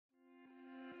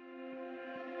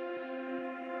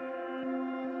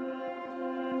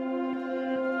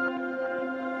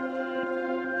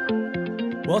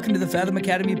Welcome to the Fathom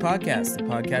Academy podcast, the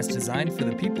podcast designed for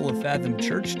the people of Fathom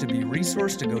Church to be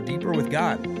resourced to go deeper with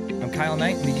God. I'm Kyle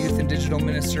Knight, the youth and digital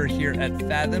minister here at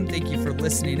Fathom. Thank you for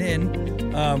listening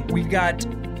in. We've got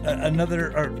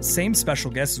same special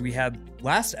guest as we had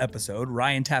last episode,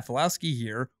 Ryan Tafilowski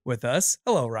here with us.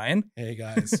 Hello, Ryan. Hey,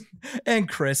 guys. And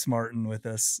Chris Martin with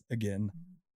us again.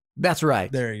 That's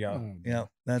right. There you go. Yeah,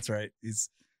 that's right.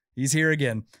 He's here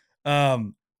again.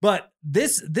 But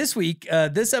this week,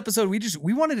 this episode,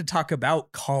 we wanted to talk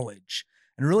about college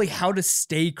and really how to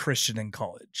stay Christian in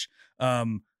college.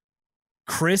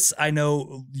 Chris, I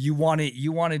know you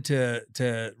wanted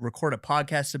to record a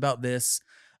podcast about this.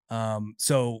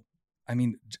 So I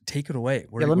mean, take it away.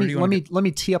 Let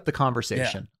me tee up the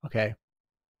conversation. Yeah.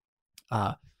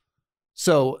 Okay.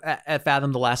 So at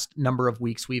Fathom, the last number of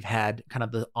weeks, we've had kind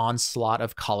of the onslaught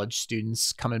of college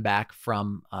students coming back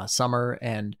from summer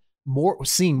and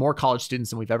seeing more college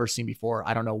students than we've ever seen before.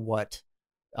 I don't know what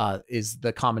is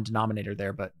the common denominator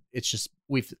there, but it's just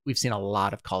we've seen a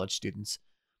lot of college students.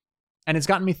 And it's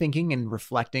gotten me thinking and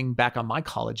reflecting back on my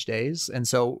college days. And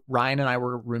so Ryan and I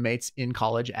were roommates in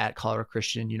college at Colorado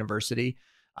Christian University.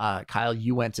 Kyle,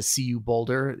 you went to CU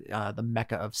Boulder, the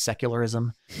mecca of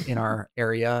secularism in our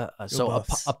area. So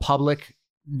a public,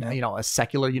 a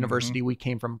secular university. Mm-hmm. We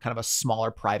came from kind of a smaller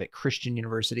private Christian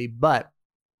university. But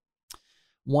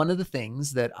one of the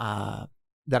things that I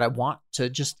want to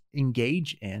just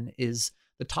engage in is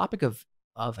the topic of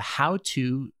how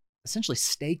to essentially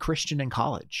stay Christian in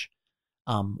college.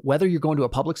 Whether you're going to a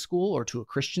public school or to a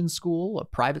Christian school, a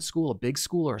private school, a big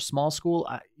school, or a small school,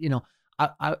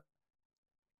 I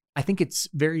think it's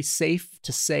very safe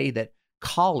to say that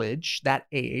college, that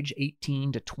age,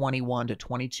 18 to 21 to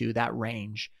 22, that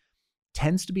range,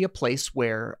 tends to be a place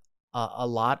where a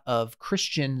lot of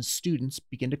Christian students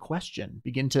begin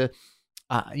to,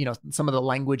 some of the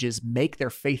language is make their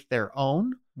faith their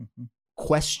own, mm-hmm.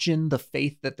 question the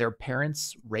faith that their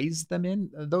parents raised them in,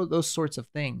 those sorts of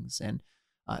things. And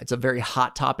it's a very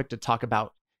hot topic to talk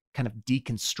about kind of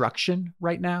deconstruction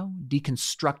right now,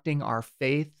 deconstructing our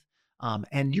faith.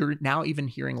 And you're now even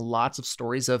hearing lots of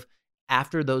stories of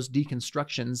after those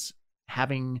deconstructions,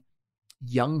 having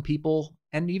young people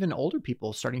and even older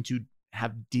people starting to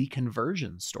have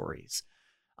deconversion stories.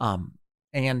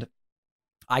 And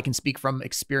I can speak from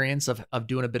experience of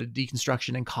doing a bit of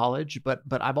deconstruction in college, but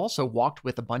I've also walked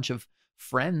with a bunch of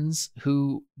friends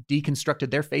who deconstructed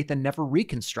their faith and never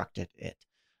reconstructed it.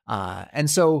 And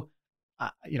so,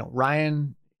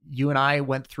 Ryan, you and I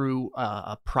went through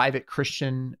a private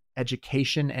Christian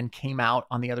education and came out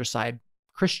on the other side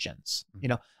Christians.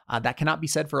 Mm-hmm. That cannot be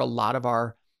said for a lot of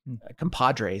our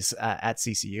compadres at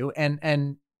CCU.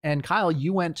 And Kyle,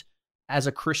 you went as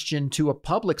a Christian to a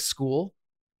public school,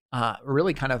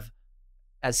 really kind of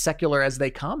as secular as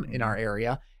they come in our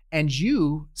area. And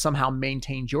you somehow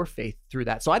maintained your faith through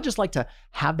that. So I'd just like to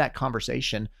have that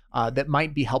conversation that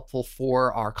might be helpful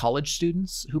for our college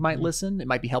students who might listen. It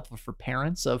might be helpful for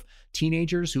parents of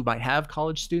teenagers who might have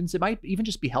college students. It might even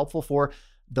just be helpful for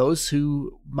those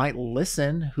who might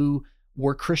listen who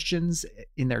were Christians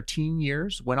in their teen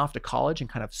years, went off to college and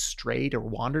kind of strayed or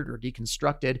wandered or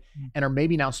deconstructed, and are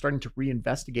maybe now starting to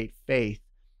reinvestigate faith,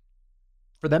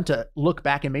 for them to look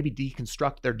back and maybe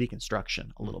deconstruct their deconstruction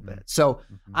a little bit. So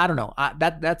I don't know.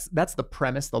 That's the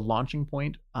premise, the launching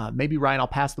point. Maybe Ryan, I'll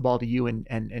pass the ball to you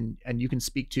and you can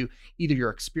speak to either your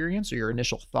experience or your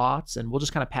initial thoughts, and we'll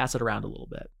just kind of pass it around a little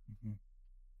bit. Mm-hmm.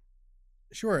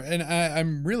 Sure. And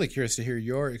I'm really curious to hear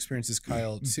your experiences,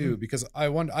 Kyle, too, because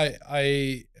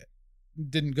I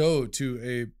didn't go to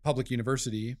a public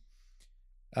university,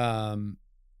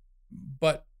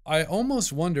 but I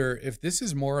almost wonder if this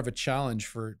is more of a challenge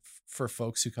for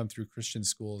folks who come through Christian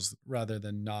schools rather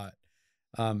than not.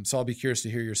 So I'll be curious to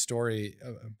hear your story.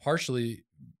 Partially,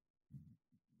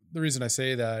 the reason I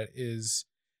say that is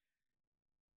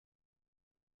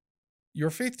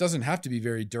your faith doesn't have to be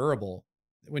very durable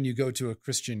when you go to a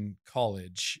Christian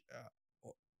college.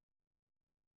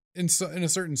 In a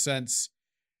certain sense,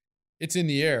 it's in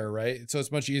the air, right? So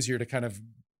it's much easier to kind of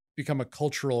become a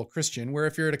cultural Christian, where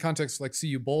if you're at a context like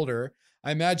CU Boulder,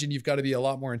 I imagine you've got to be a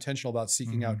lot more intentional about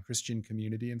seeking out Christian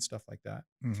community and stuff like that.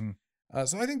 Mm-hmm.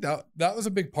 So I think that was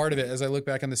a big part of it. As I look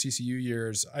back on the CCU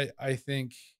years, I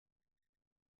think,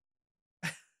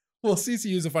 well,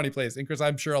 CCU is a funny place. And Chris,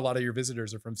 I'm sure a lot of your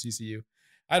visitors are from CCU.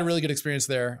 I had a really good experience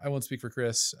there. I won't speak for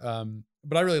Chris,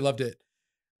 but I really loved it.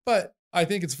 But I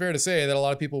think it's fair to say that a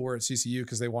lot of people were at CCU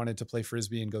because they wanted to play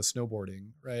Frisbee and go snowboarding,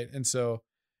 right? And so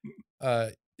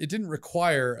it didn't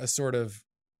require a sort of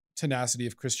tenacity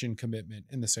of Christian commitment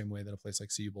in the same way that a place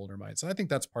like CU Boulder might. So I think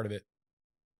that's part of it.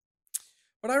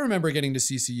 But I remember getting to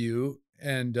CCU,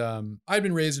 and I'd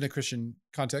been raised in a Christian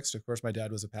context. Of course, my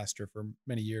dad was a pastor for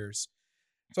many years.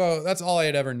 So that's all I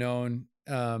had ever known.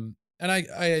 And I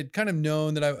had kind of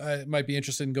known that I might be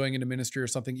interested in going into ministry or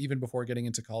something even before getting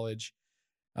into college.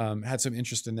 Had some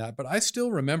interest in that. But I still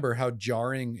remember how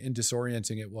jarring and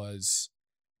disorienting it was.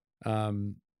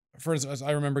 For instance,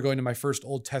 I remember going to my first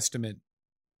Old Testament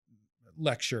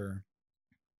lecture,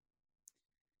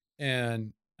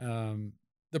 and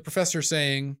the professor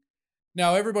saying,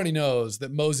 now everybody knows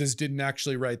that Moses didn't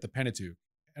actually write the Pentateuch.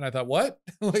 And I thought, what?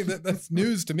 Like that's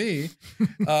news to me.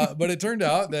 But it turned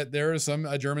out that there was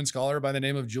a German scholar by the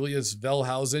name of Julius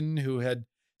Wellhausen who had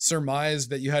surmised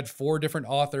that you had 4 different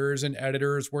authors and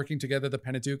editors working together the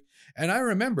Pentateuch. And I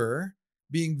remember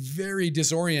being very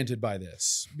disoriented by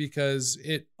this because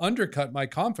it undercut my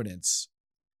confidence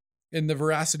in the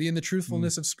veracity and the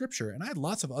truthfulness of Scripture. And I had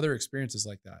lots of other experiences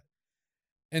like that.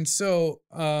 And so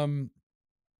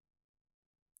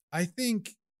I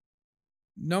think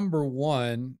number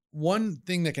one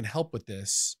thing that can help with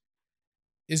this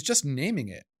is just naming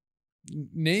it.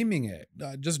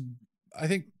 I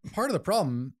think part of the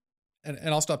problem, and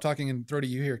I'll stop talking and throw to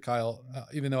you here, Kyle,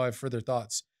 even though I have further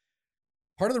thoughts.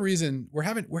 Part of the reason we're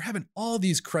having all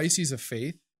these crises of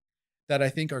faith that I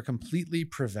think are completely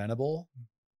preventable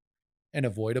and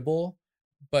avoidable,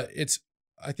 but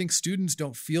I think students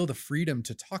don't feel the freedom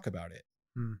to talk about it.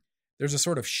 There's a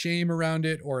sort of shame around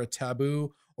it, or a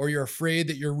taboo, or you're afraid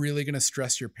that you're really going to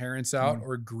stress your parents out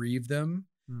or grieve them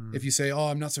if you say, oh,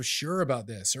 I'm not so sure about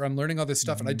this, or I'm learning all this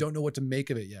stuff and I don't know what to make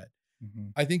of it yet.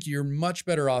 I think you're much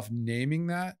better off naming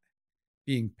that,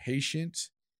 being patient,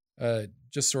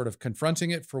 just sort of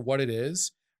confronting it for what it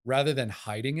is rather than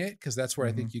hiding it, because that's where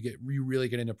I think you really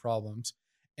get into problems.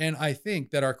 And I think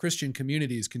that our Christian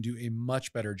communities can do a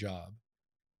much better job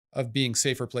of being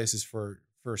safer places for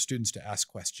students to ask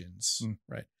questions,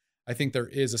 right? I think there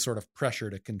is a sort of pressure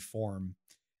to conform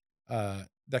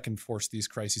that can force these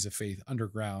crises of faith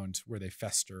underground where they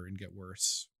fester and get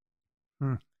worse.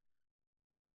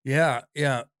 Yeah.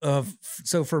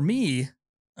 So for me,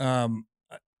 one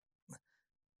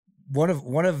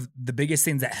of the biggest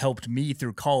things that helped me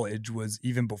through college was,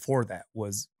 even before that,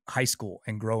 was high school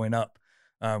and growing up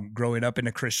in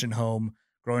a Christian home,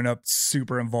 growing up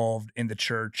super involved in the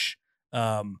church.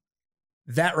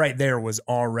 That right there was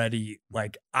already,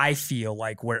 like, I feel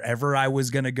like wherever I was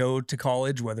going to go to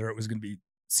college, whether it was going to be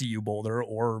CU Boulder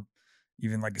or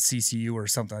even like a CCU or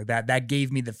something like that, that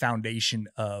gave me the foundation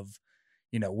of,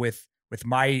 with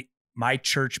my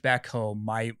church back home,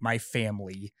 my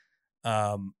family,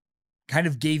 kind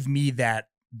of gave me that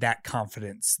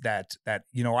confidence that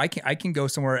I can go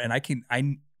somewhere and I can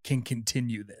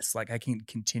continue this. Like, I can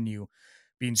continue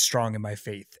being strong in my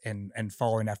faith and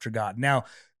following after God. Now,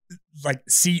 like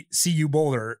CU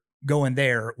Boulder, going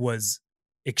there was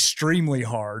extremely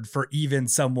hard for even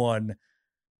someone,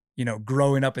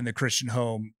 growing up in the Christian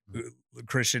home, a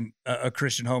Christian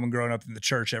home, and growing up in the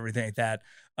church, everything like that.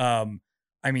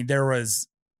 I mean, there's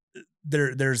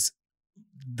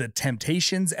the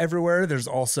temptations everywhere. There's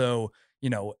also,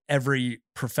 every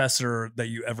professor that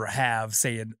you ever have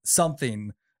saying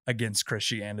something against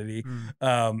Christianity.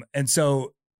 And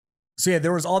so yeah,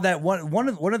 there was all that. One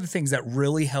of the things that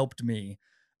really helped me,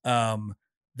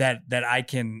 that I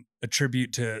can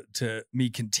attribute to me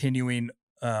continuing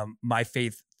my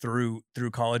faith through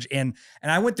college, and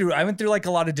I went through like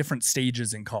a lot of different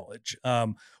stages in college.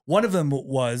 One of them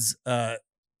was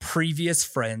previous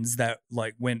friends that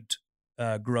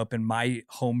grew up in my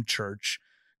home church,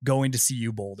 going to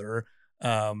CU Boulder,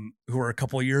 who were a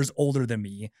couple of years older than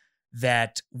me.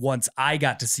 That once I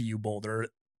got to CU Boulder,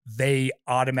 they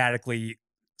automatically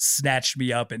snatched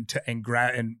me up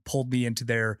and pulled me into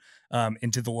their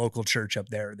into the local church up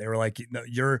there. They were like, no,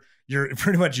 you're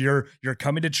pretty much you're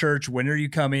coming to church. When are you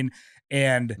coming?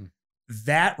 And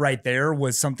that right there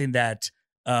was something that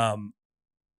I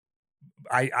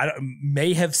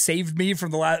may have saved me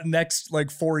from the next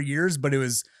 4 years, but it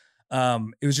was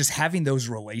just having those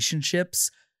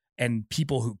relationships and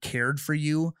people who cared for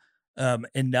you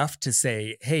enough to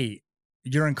say, hey,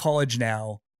 you're in college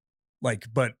now,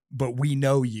 but we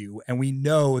know you, and we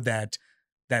know that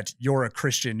you're a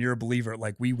Christian, you're a believer.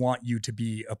 Like, we want you to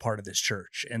be a part of this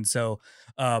church. And so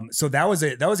that was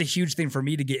a huge thing for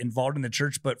me to get involved in the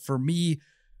church. But for me,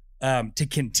 to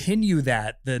continue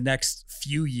that the next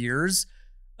few years,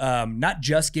 not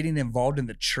just getting involved in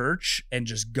the church and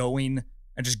just going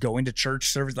to church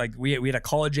service. Like, we had a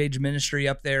college age ministry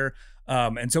up there.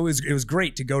 And so it was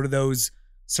great to go to those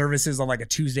services on like a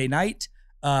Tuesday night.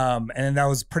 And then that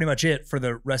was pretty much it for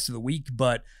the rest of the week.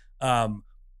 But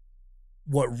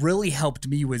what really helped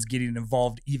me was getting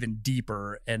involved even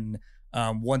deeper. And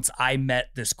once I met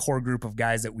this core group of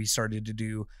guys that we started to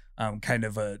do kind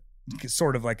of a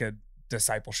sort of like a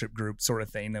discipleship group sort of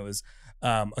thing. That was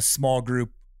a small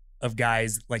group of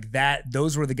guys like that.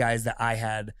 Those were the guys that I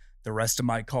had the rest of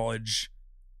my college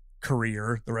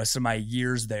career, the rest of my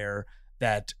years there,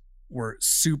 that were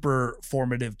super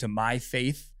formative to my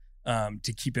faith,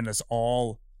 to keeping us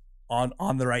all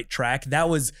on the right track. That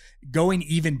was going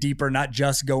even deeper, not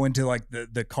just going to like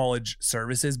the college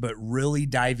services, but really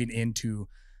diving into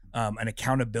an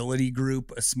accountability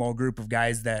group, a small group of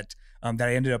guys that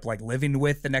I ended up like living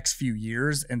with the next few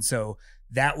years. And so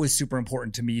that was super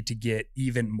important to me to get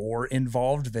even more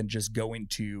involved than just going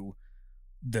to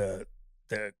the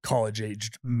college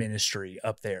aged ministry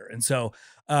up there. And so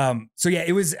yeah,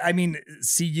 it was, I mean,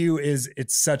 CU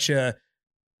it's such a,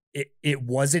 it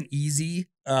wasn't easy.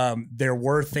 There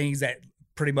were things that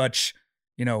pretty much,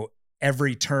 you know,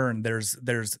 every turn there's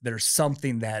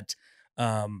something that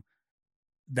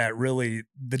that really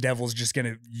the devil's just going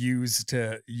to use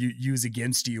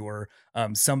against you, or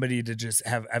somebody to just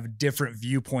have different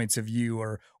viewpoints of you,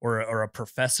 or a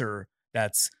professor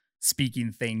that's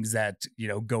speaking things that, you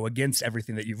know, go against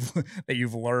everything that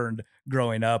you've learned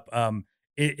growing up.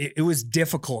 It was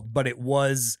difficult, but it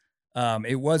was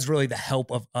really the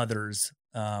help of others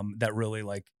that really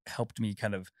like helped me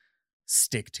kind of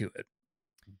stick to it.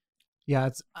 Yeah,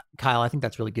 it's Kyle. I think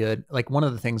that's really good. Like one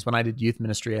of the things when I did youth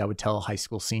ministry, I would tell high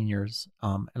school seniors,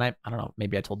 and I don't know,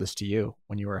 maybe I told this to you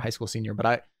when you were a high school senior,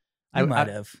 but I might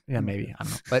have. Yeah, maybe, I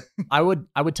don't know. But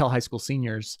I would tell high school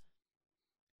seniors,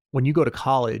 when you go to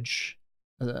college,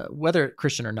 whether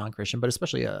Christian or non-Christian, but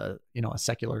especially a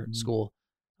secular school,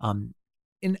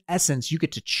 in essence, you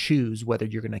get to choose whether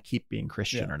you're going to keep being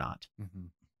Christian or not. Mm-hmm.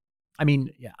 I mean,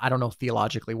 yeah, I don't know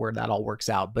theologically where that all works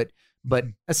out, but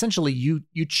essentially you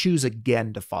choose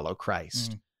again to follow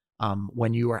Christ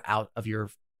when you are out of your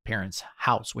parents'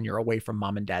 house, when you're away from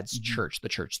mom and dad's church, the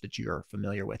church that you're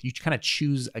familiar with. You kind of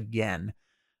choose again.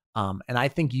 And I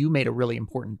think you made a really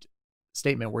important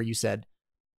statement where you said,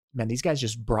 man, these guys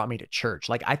just brought me to church.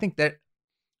 Like, I think that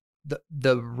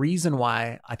the reason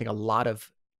why I think a lot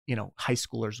of, high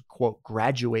schoolers, quote,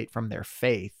 graduate from their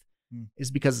faith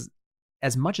is because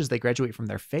as much as they graduate from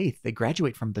their faith, they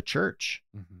graduate from the church.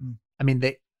 Mm-hmm. I mean,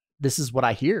 this is what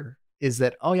I hear is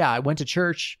that, oh yeah, I went to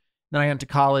church, then I went to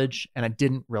college and I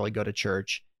didn't really go to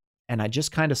church. And I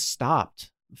just kind of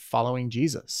stopped following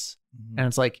Jesus. Mm-hmm. And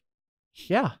it's like,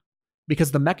 yeah,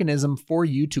 because the mechanism for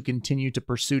you to continue to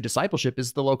pursue discipleship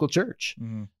is the local church.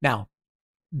 Mm-hmm. Now,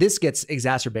 this gets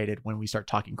exacerbated when we start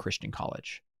talking Christian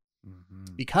college,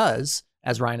 because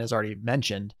as Ryan has already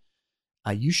mentioned,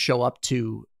 you show up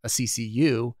to a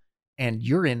CCU and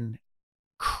you're in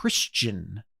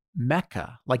Christian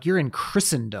Mecca, like you're in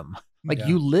Christendom. Like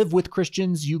you live with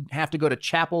Christians, you have to go to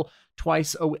chapel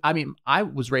twice. I mean, I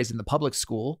was raised in the public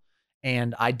school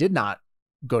and I did not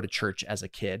go to church as a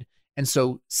kid. And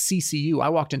so CCU, I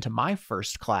walked into my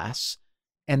first class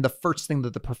and the first thing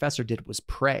that the professor did was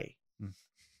pray.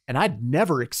 And I'd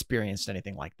never experienced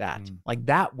anything like that. Like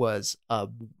that was a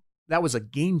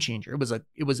game changer.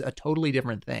 It was a totally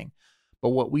different thing. But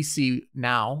what we see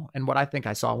now, and what I think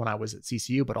I saw when I was at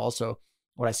CCU, but also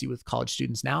what I see with college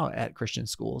students now at Christian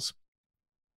schools,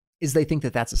 is they think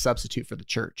that that's a substitute for the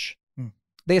church.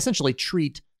 They essentially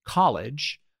treat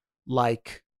college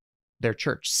like their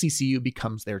church. CCU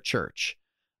becomes their church.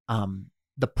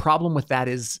 The problem with that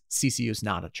is CCU is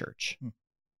not a church.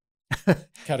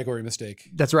 Category mistake.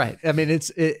 That's right. I mean,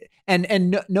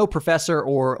 and no professor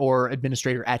or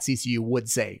administrator at CCU would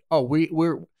say, "Oh,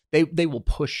 they will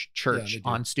push church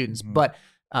on students." Mm-hmm. But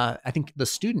I think the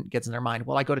student gets in their mind,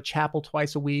 well, I go to chapel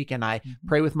twice a week and I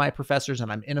pray with my professors and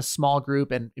I'm in a small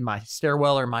group and in my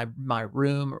stairwell or my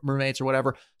roommates or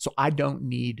whatever. So I don't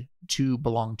need to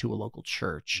belong to a local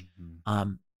church.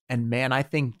 Mm-hmm. And man, I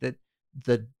think that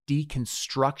the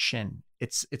deconstruction,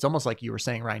 it's almost like you were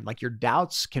saying, Ryan, like your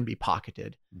doubts can be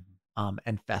pocketed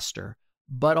and fester,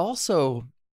 but also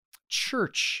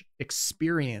church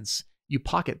experience, you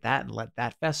pocket that and let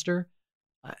that fester.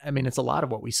 I mean, it's a lot of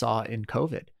what we saw in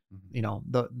COVID.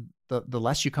 The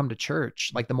less you come to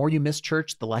church, like the more you miss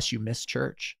church, the less you miss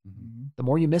church. The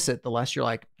more you miss it, the less you're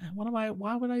like,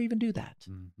 why would I even do that?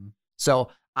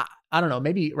 So I don't know,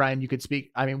 maybe Ryan, you could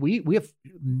speak. I mean, we have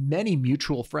many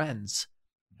mutual friends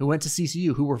who went to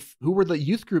CCU, who were the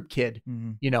youth group kid,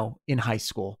 in high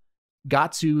school,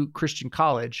 got to Christian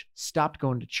college, stopped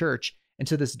going to church, and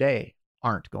to this day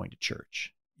aren't going to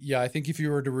church. Yeah, I think if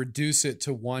you were to reduce it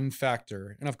to one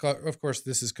factor, and of course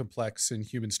this is complex and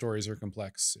human stories are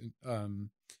complex.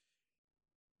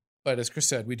 But as Chris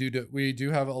said, we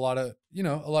do have a lot of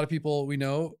people we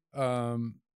know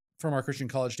from our Christian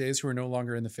college days who are no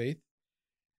longer in the faith.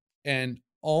 And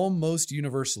almost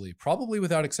universally, probably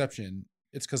without exception,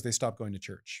 it's because they stopped going to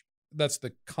church. That's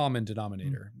the common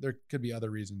denominator. There could be other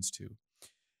reasons too.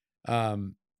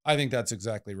 I think that's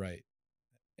exactly right.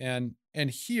 And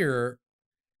here,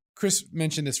 Chris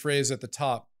mentioned this phrase at the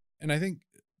top, and I think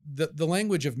the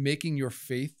language of making your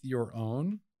faith your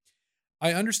own,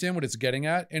 I understand what it's getting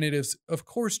at, and it is, of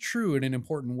course, true in an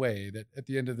important way that at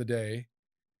the end of the day,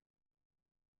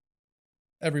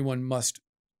 everyone must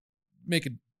make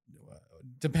it,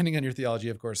 depending on your theology,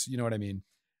 of course, you know what I mean.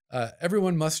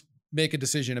 Everyone must make a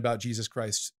decision about Jesus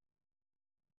Christ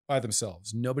by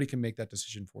themselves. Nobody can make that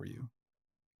decision for you.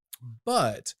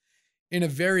 But in a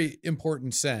very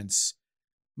important sense,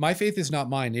 my faith is not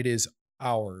mine, it is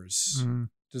ours. Mm-hmm.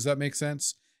 Does that make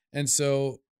sense? And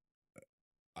so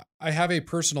I have a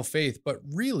personal faith, but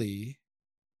really,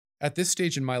 at this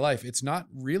stage in my life, it's not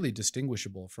really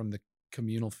distinguishable from the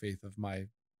communal faith of my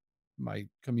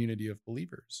community of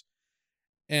believers.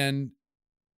 And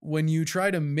when you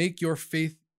try to make your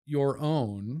faith your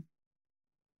own,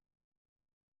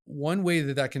 one way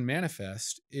that can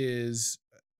manifest is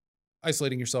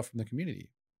isolating yourself from the community,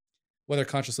 whether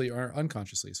consciously or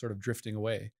unconsciously, sort of drifting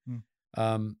away.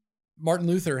 Martin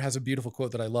Luther has a beautiful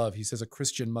quote that I love. He says, "A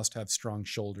Christian must have strong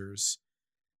shoulders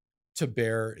to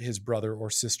bear his brother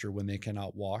or sister when they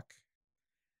cannot walk."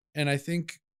 And I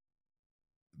think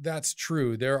that's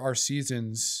true. There are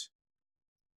seasons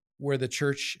where the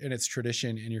church and its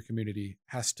tradition in your community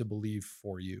has to believe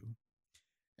for you.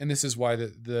 And this is why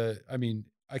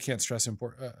I can't stress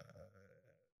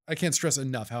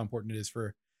enough how important it is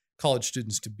for college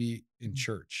students to be in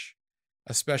church,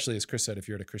 especially, as Chris said, if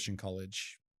you're at a Christian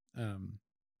college,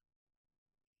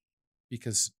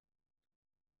 because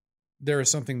there is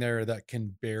something there that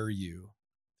can bear you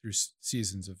through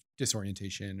seasons of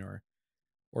disorientation or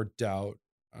doubt,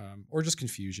 or just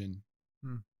confusion.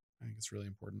 I think it's really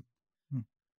important.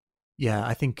 Yeah,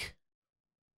 I think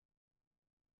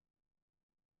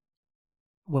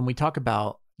when we talk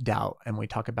about doubt and we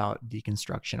talk about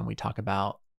deconstruction and we talk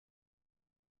about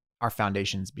our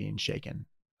foundations being shaken,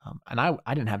 and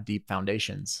I didn't have deep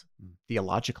foundations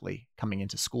theologically coming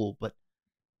into school, but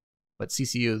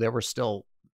CCU, there were still,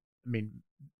 when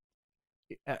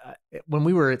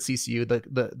we were at CCU,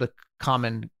 the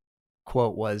common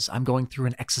quote was, "I'm going through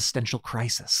an existential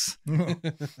crisis."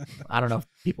 I don't know if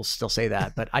people still say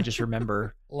that, but I just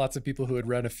remember lots of people who had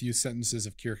read a few sentences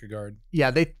of Kierkegaard. Yeah,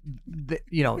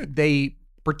 they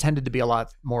pretended to be a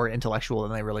lot more intellectual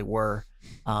than they really were,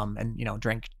 and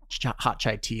drank hot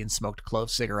chai tea and smoked clove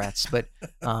cigarettes. But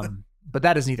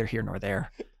that is neither here nor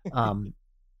there.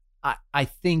 I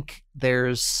think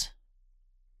there's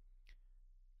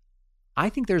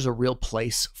a real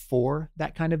place for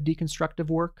that kind of deconstructive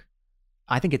work.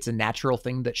 I think it's a natural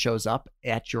thing that shows up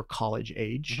at your college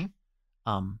age.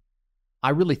 Mm-hmm. I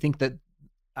really think that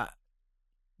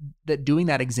doing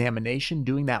that examination,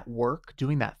 doing that work,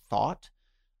 doing that thought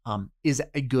is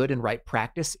a good and right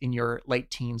practice in your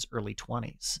late teens, early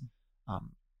 20s.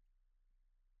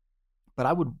 But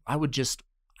I would just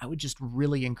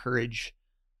really encourage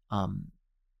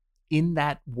in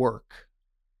that work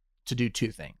to do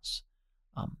two things.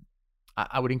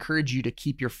 I would encourage you to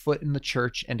keep your foot in the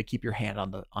church and to keep your hand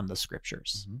on the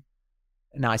scriptures.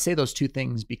 Mm-hmm. Now, I say those two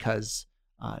things because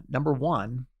number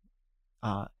one,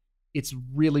 it's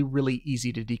really, really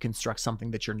easy to deconstruct something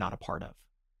that you're not a part of.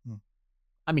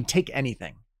 Take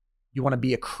anything. You want to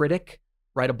be a critic,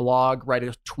 write a blog, write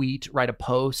a tweet, write a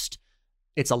post.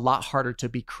 It's a lot harder to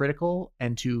be critical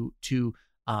and to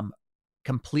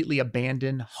completely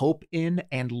abandon hope in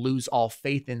and lose all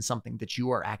faith in something that you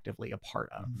are actively a part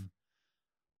of. Mm-hmm.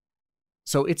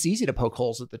 So it's easy to poke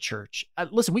holes at the church.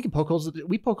 Listen, we poke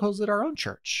holes at our own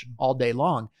church all day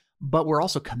long, but we're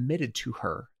also committed to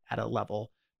her at a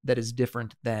level that is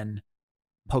different than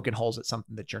poking holes at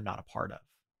something that you're not a part of.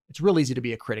 It's real easy to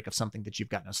be a critic of something that you've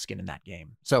got no skin in that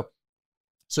game.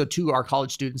 So to our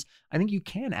college students, I think you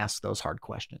can ask those hard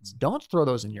questions. Don't throw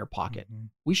those in your pocket. Mm-hmm.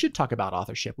 We should talk about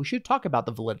authorship. We should talk about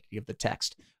the validity of the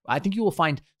text. I think you will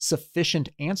find sufficient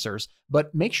answers,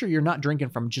 but make sure you're not drinking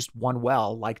from just one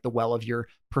well, like the well of your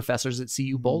professors at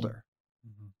CU Boulder.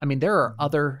 Mm-hmm. There are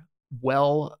other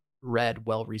well-read,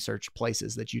 well-researched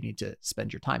places that you need to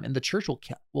spend your time, and the church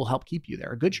will help keep you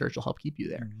there. A good church will help keep you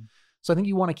there. Mm-hmm. So I think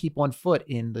you want to keep one foot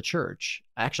in the church.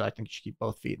 Actually, I think you should keep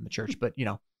both feet in the church, but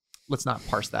let's not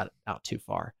parse that out too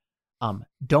far.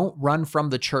 Don't run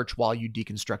from the church while you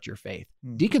deconstruct your faith.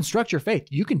 Deconstruct your faith.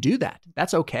 You can do that.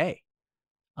 That's okay.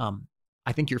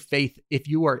 I think your faith, if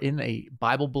you are in a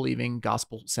Bible-believing,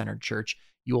 gospel-centered church,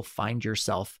 you will find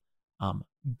yourself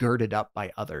girded up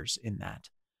by others in that.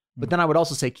 But then I would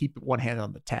also say keep one hand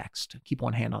on the text, keep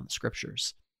one hand on the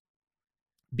scriptures,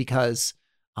 because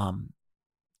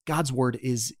God's word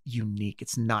is unique.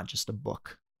 It's not just a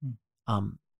book.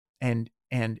 And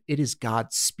it is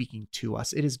God speaking to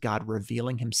us. It is God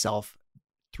revealing himself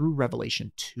through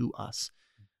revelation to us.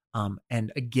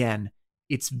 And again,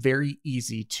 it's very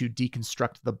easy to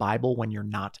deconstruct the Bible when you're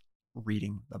not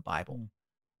reading the Bible.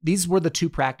 These were the two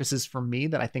practices for me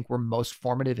that I think were most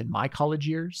formative in my college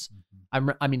years.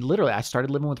 I mean, literally, I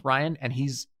started living with Ryan, and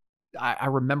I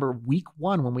remember week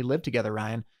 1 when we lived together,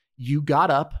 Ryan, you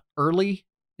got up early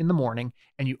in the morning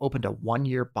and you opened a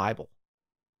 1-year Bible.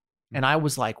 And I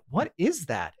was like, what is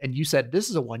that? And you said, this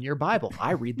is a 1-year Bible.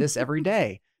 I read this every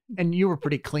day. And you were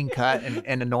pretty clean cut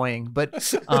and annoying,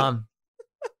 but now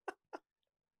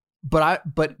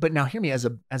hear me, as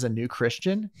a new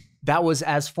Christian, that was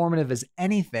as formative as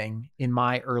anything in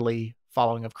my early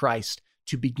following of Christ,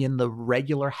 to begin the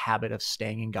regular habit of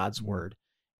staying in God's word.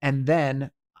 And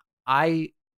then I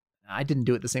didn't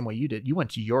do it the same way you did. You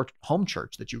went to your home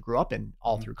church that you grew up in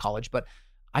all through college, but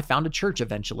I found a church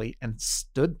eventually and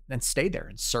stood and stayed there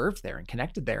and served there and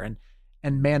connected there.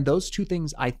 And man, those two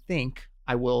things, I think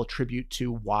I will attribute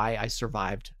to why I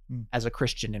survived as a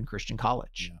Christian in Christian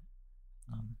college. Yeah.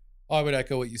 I would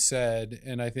echo what you said.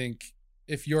 And I think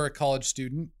if you're a college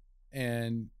student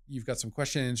and you've got some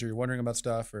questions or you're wondering about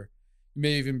stuff, or you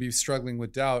may even be struggling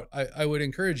with doubt, I would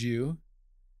encourage you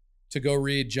to go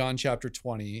read John chapter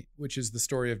 20, which is the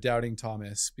story of Doubting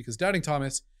Thomas, because Doubting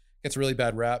Thomas gets a really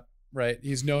bad rap, right?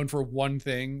 He's known for one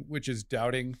thing, which is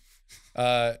doubting.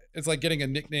 It's like getting a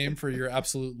nickname for your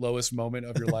absolute lowest moment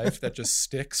of your life that just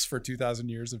sticks for 2,000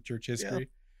 years of church history.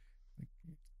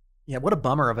 Yeah, what a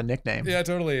bummer of a nickname. Yeah,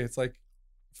 totally. It's like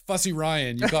Fussy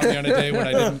Ryan. You caught me on a day when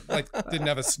I didn't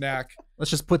have a snack. Let's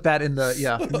just put that in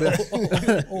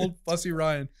the old Fussy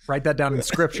Ryan. Write that down in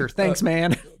scripture. Thanks,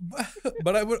 man.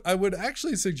 But I would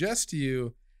actually suggest to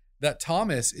you that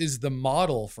Thomas is the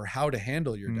model for how to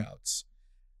handle your doubts.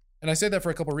 And I say that for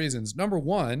a couple of reasons. Number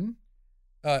one,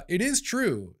 it is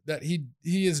true that he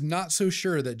is not so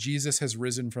sure that Jesus has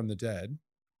risen from the dead.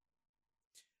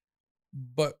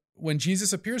 But when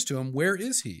Jesus appears to him, where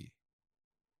is he?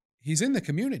 He's in the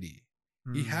community.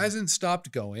 He hasn't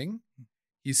stopped going.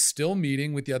 He's still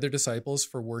meeting with the other disciples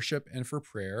for worship and for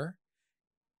prayer,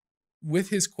 with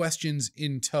his questions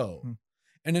in tow.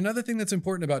 And another thing that's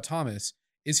important about Thomas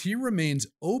is he remains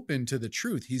open to the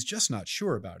truth. He's just not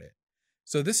sure about it.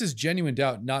 So this is genuine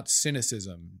doubt, not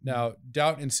cynicism. Now,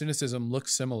 doubt and cynicism look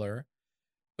similar,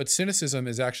 but cynicism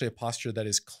is actually a posture that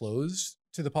is closed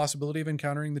to the possibility of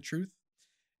encountering the truth.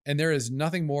 And there is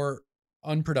nothing more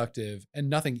unproductive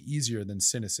and nothing easier than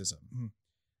cynicism,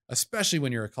 especially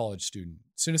when you're a college student.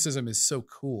 Cynicism is so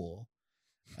cool.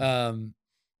 But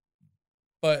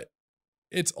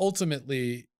it's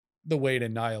ultimately the way to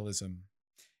nihilism.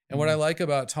 And what I like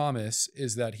about Thomas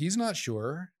is that he's not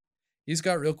sure. He's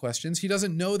got real questions. He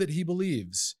doesn't know that he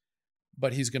believes,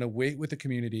 but he's going to wait with the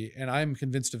community. And I'm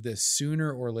convinced of this: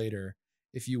 sooner or later,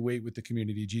 if you wait with the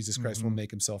community, Jesus Christ will make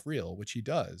himself real, which he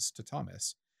does to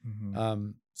Thomas.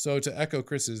 So to echo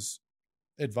Chris's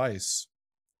advice,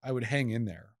 I would hang in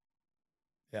there.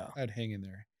 Yeah. I'd hang in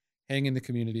there, hang in the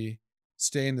community,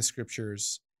 stay in the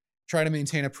scriptures, try to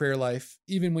maintain a prayer life,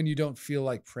 even when you don't feel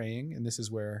like praying. And this is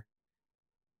where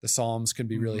the Psalms can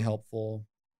be really helpful,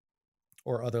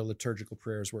 or other liturgical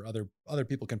prayers where other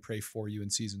people can pray for you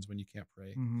in seasons when you can't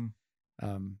pray.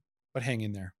 But hang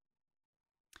in there.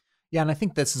 Yeah. And I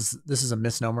think this is a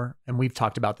misnomer. And we've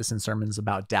talked about this in sermons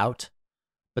about doubt,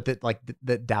 but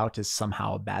that doubt is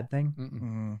somehow a bad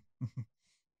thing.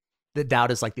 That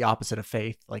doubt is like the opposite of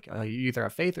faith. Like you either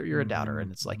have faith or you're a doubter.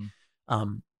 And it's like, I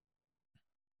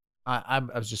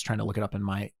was just trying to look it up in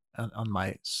on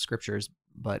my scriptures,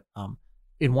 but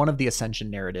in one of the ascension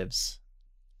narratives,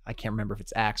 I can't remember if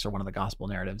it's Acts or one of the gospel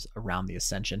narratives around the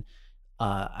ascension.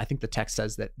 I think the text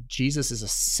says that Jesus is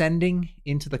ascending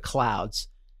into the clouds,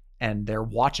 and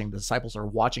the disciples are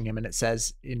watching him. And it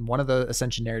says in one of the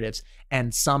ascension narratives,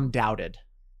 and some doubted.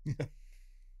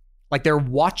 Like they're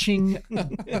watching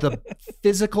the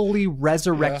physically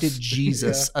resurrected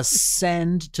Jesus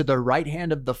ascend to the right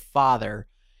hand of the Father,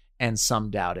 and some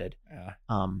doubted.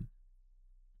 And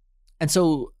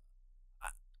so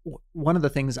one of the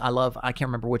things I love, I can't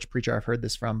remember which preacher I've heard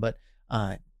this from, but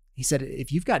he said,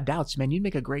 if you've got doubts, man, you'd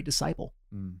make a great disciple.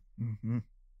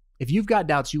 If you've got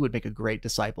doubts, you would make a great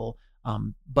disciple.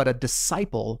 But a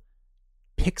disciple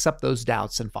picks up those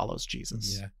doubts and follows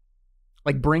Jesus.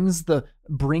 like brings the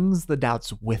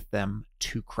doubts with them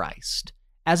to Christ,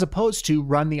 as opposed to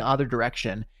run the other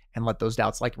direction and let those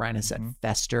doubts, like Ryan has said,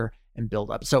 fester and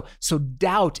build up. So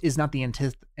doubt is not the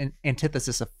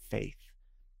antithesis of faith.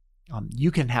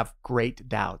 You can have great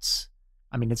doubts.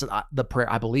 I mean, it's the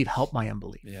prayer, I believe, help my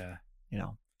unbelief. Yeah. You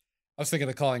know, I was thinking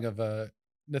the calling of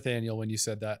Nathaniel when you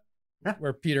said that,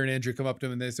 where Peter and Andrew come up to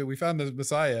him and they say, "We found the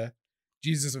Messiah,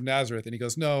 Jesus of Nazareth." And he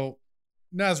goes, "No,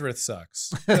 Nazareth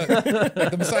sucks.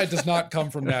 The Messiah does not come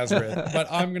from Nazareth,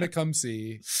 but I'm going to come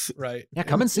see." Right. Yeah.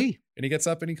 Come and see. And he gets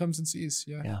up and he comes and sees.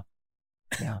 Yeah.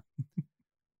 Yeah.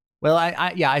 Well,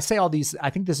 I say all these, I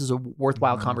think this is a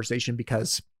worthwhile conversation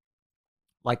because,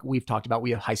 like we've talked about,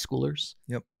 we have high schoolers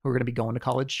who are going to be going to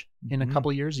college in a couple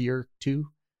of years, year 2.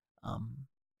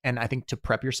 And I think to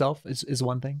prep yourself is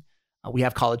one thing. We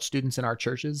have college students in our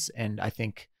churches, and I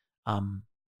think,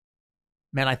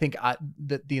 I think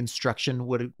that the instruction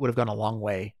would have gone a long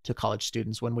way to college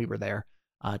students when we were there,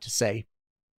 to say,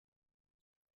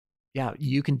 yeah,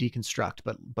 you can deconstruct,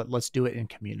 but let's do it in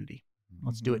community.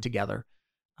 Let's do it together.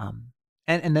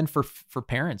 And then for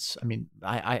parents, I mean,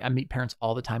 I meet parents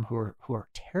all the time who are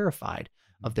terrified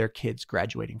of their kids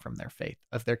graduating from their faith,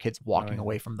 of their kids walking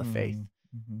away from the faith.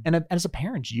 And as a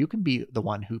parent, you can be the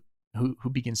one who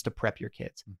begins to prep your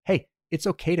kids. Hey, it's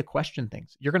okay to question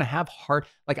things. You're going to have hard,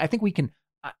 like, I think we can,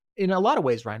 in a lot of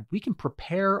ways, Ryan, we can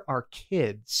prepare our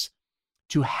kids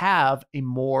to have a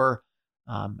more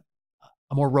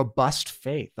robust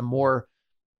faith, a more,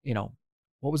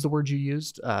 what was the word you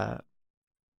used?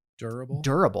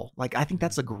 Durable. Like, I think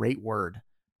that's a great word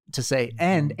to say.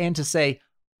 And to say,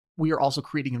 we are also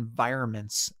creating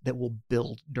environments that will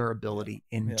build durability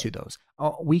into those.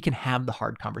 We can have the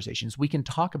hard conversations. We can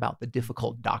talk about the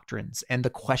difficult doctrines and the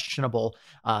questionable,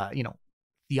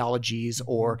 theologies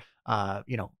or,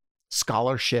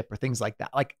 scholarship or things like that.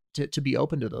 Like to be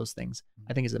open to those things,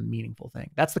 I think is a meaningful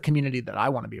thing. That's the community that I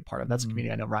want to be a part of. That's the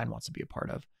community I know Ryan wants to be a part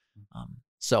of. I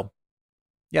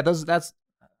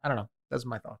don't know. Those are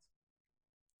my thoughts.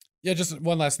 Yeah, just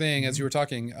one last thing as you were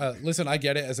talking. Listen, I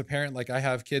get it as a parent. Like, I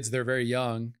have kids, they're very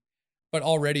young, but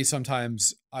already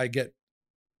sometimes I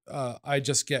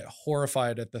just get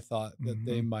horrified at the thought that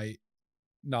they might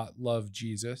not love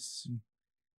Jesus.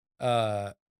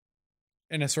 And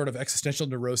a sort of existential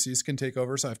neuroses can take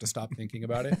over, so I have to stop thinking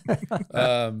about it.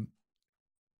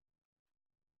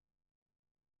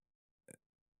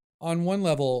 On one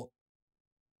level,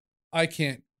 I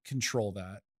can't control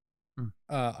that.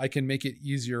 I can make it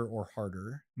easier or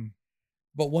harder.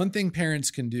 But one thing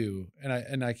parents can do,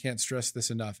 and I can't stress this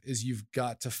enough, is you've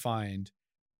got to find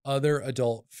other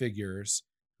adult figures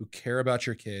who care about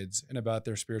your kids and about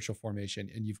their spiritual formation,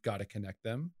 and you've got to connect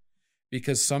them.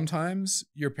 Because sometimes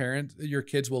your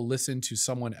kids will listen to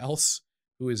someone else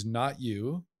who is not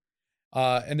you.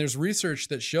 And there's research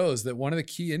that shows that one of the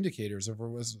key indicators of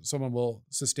whether someone will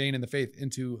sustain in the faith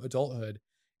into adulthood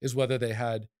is whether they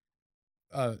had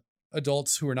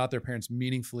adults who are not their parents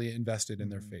meaningfully invested in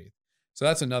their faith. So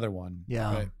that's another one.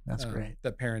 Yeah, right, that's great.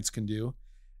 That parents can do.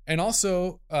 And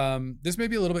also, this may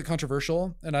be a little bit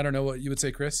controversial, and I don't know what you would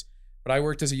say, Chris, but I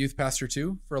worked as a youth pastor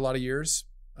too for a lot of years.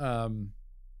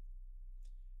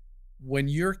 When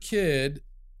your kid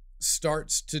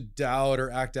starts to doubt or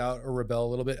act out or rebel a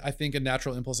little bit, I think a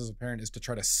natural impulse as a parent is to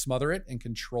try to smother it and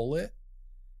control it.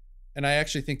 And I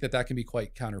actually think that can be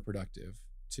quite counterproductive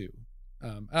too.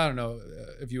 I don't know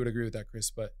if you would agree with that,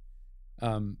 Chris, but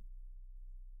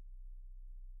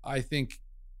I think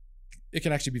it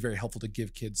can actually be very helpful to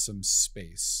give kids some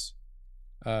space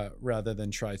rather than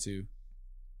try to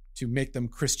make them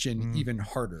Christian even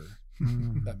harder.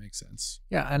 If that makes sense.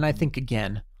 Yeah. And I think,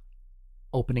 again,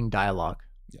 opening dialogue,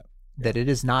 that it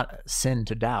is not sin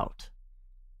to doubt,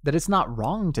 that it's not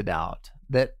wrong to doubt,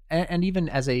 that, and even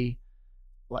as a,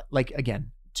 like,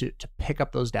 again, to pick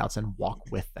up those doubts and walk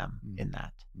with them in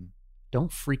that.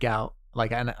 Don't freak out.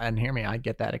 Like, and hear me, I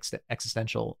get that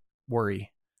existential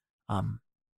worry.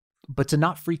 But to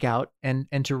not freak out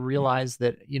and to realize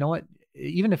that, you know what,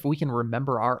 even if we can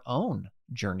remember our own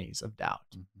journeys of doubt,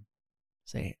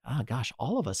 say, gosh,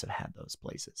 all of us have had those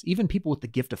places. Even people with the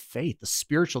gift of faith, the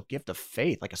spiritual gift of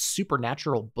faith, like a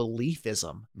supernatural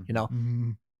beliefism,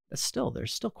 there's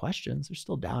still questions. There's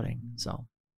still doubting. So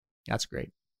that's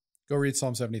great. Go read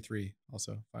Psalm 73.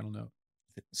 Also, final note.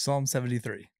 Psalm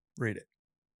 73. Read it.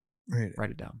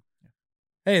 Write it down. Yeah.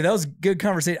 Hey, that was good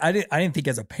conversation. I didn't think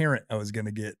as a parent I was going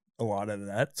to get a lot out of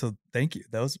that. So thank you.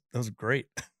 That was great.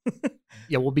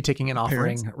 Yeah, we'll be taking an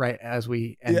offering right as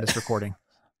we end this recording.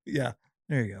 Yeah,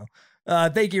 there you go.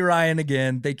 Thank you, Ryan,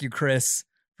 again. Thank you, Chris,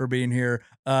 for being here.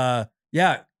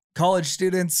 College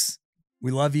students,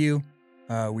 we love you.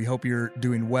 We hope you're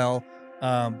doing well.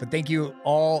 But thank you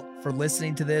all for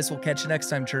listening to this. We'll catch you next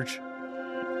time, church.